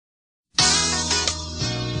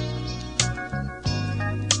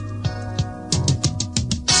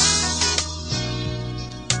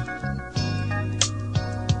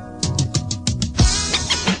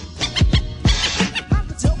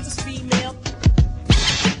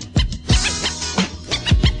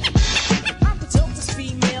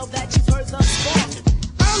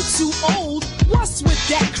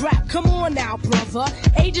on now, brother.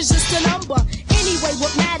 Age is just a number. Anyway,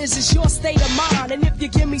 what matters is your state of mind. And if you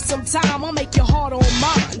give me some time, I'll make your heart on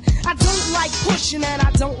mine. I don't like pushing and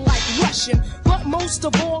I don't like rushing, but most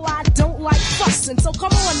of all, I don't like fussing. So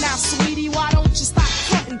come on now, sweetie, why don't you stop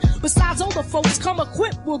fronting? Besides, older folks come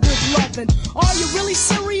equipped with good loving. Are you really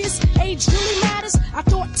serious? Age really matters? I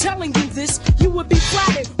thought telling you this, you would be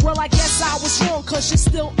flattered. Well, I guess I was wrong, cause you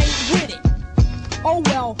still ain't with it. Oh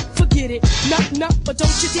well, forget it. Nuh, but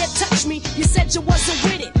don't you dare touch me. You said you wasn't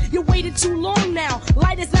with it. You waited too long now.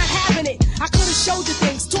 Light is not having it. I could've showed you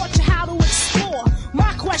things, taught you how to explore.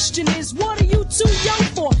 My question is, what are you too young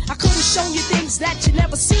for? I could've shown you things that you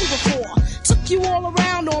never seen before. Took you all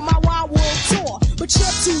around on my wild world tour, but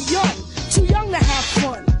you're too young to have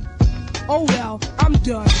fun. Oh well, I'm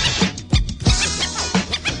done.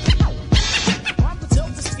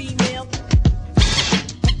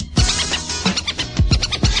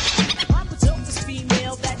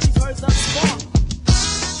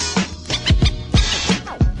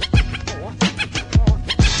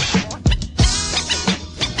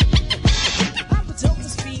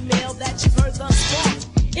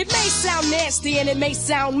 It may sound nasty and it may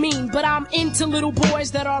sound mean, but I'm into little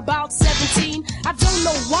boys that are about 17. I don't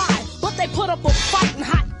know why, but they put up a fight, and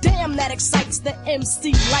hot damn that excites the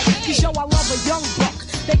MC like. Cause yo, I love a young buck.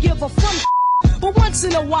 They give a fun but once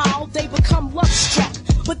in a while they become love struck.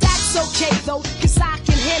 But that's okay though, cause I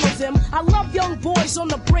can handle them. I love young boys on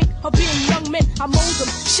the brink of being young men. I mold them,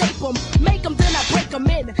 shape them, make them, then I break them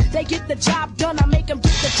in. They get the job done, I make them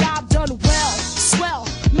get the job done well. Swell,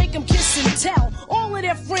 make them kiss and tell all of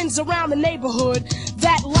their friends around the neighborhood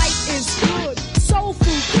that life is good, soul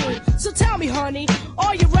food good. So tell me honey,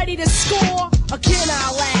 are you ready to score? Again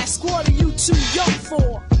I'll ask, what are you too young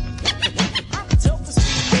for? I'm the dopest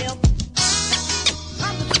female.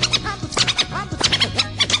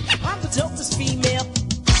 I'm the dopest female.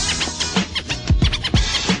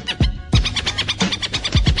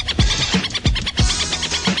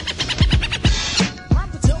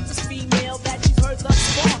 I'm the dopest female that you've heard thus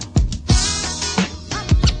far.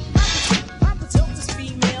 I'm the dopest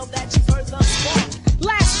female that you've heard thus far.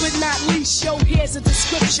 Last but not least, yo, here's a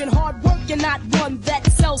description. Hard work and not one that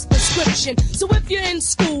sells prescription. So if you're in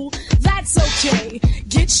school, that's okay.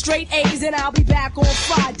 Get straight A's and I'll be back on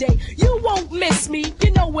Friday. You won't miss me,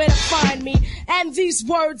 you know where to find me. And these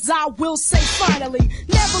words I will say finally.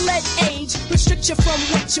 Never let age restrict you from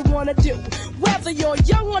what you wanna do, whether you're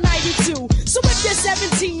young or 92. So if you're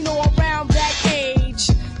 17 or around that age,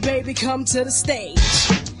 baby, come to the stage.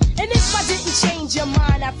 And if I didn't change your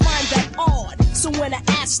mind, I find that odd. So when I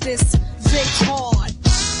ask this, think hard.